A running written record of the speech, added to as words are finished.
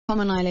Tom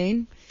and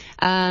Eileen.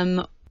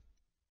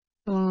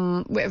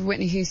 With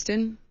Whitney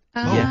Houston.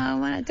 Yeah.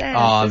 When I dance,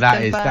 Oh,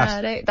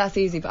 that's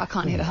easy, but I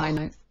can't hit the high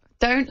notes.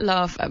 Don't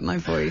laugh at my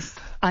voice.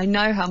 I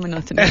know how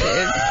monotonous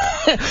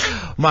it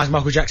is.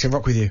 Michael Jackson,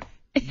 Rock With You.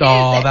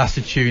 Oh, that's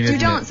a tune, Do you isn't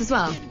dance it? as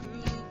well?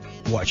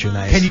 What a tune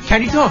that is.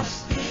 Can you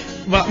dance?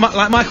 Well,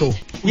 like Michael?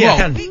 Yeah, I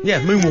can.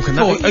 Yeah, moonwalking.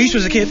 Cool. I used to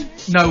as a kid.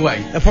 No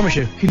way. I promise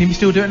you. Can you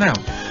still do it now?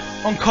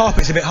 On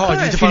carpet's a bit hard.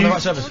 You need to Can find the you-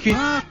 right surface.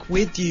 Rock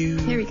with you.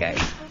 Here we go.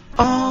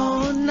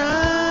 All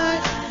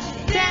night.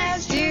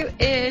 Dance you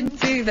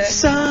into the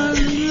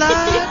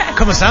Sunlight.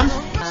 Come on, Sam.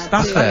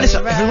 That's fair.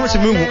 Listen, if we want to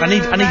moonwalk,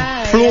 I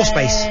need floor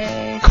space.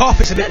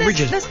 Carpet's a bit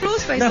rigid. There's floor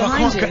space No, I behind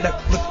can't you. get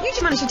that. You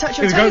just managed to touch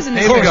your Here we go. toes in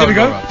the Here we chorus.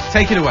 go. Laura,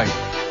 take it away.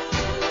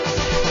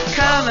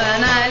 Come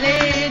on,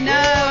 Eileen, no,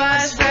 I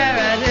swear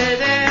I did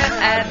it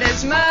at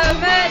this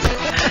moment.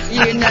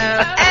 You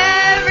know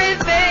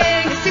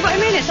everything. See what I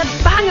mean? It's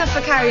a banger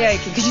for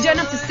karaoke, because you don't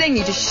have to sing,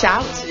 you just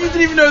shout. You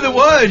didn't even know the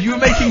word. You were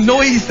making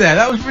noise there.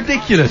 That was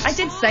ridiculous. I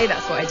did say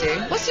that's what I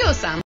do. What's yours, Sam?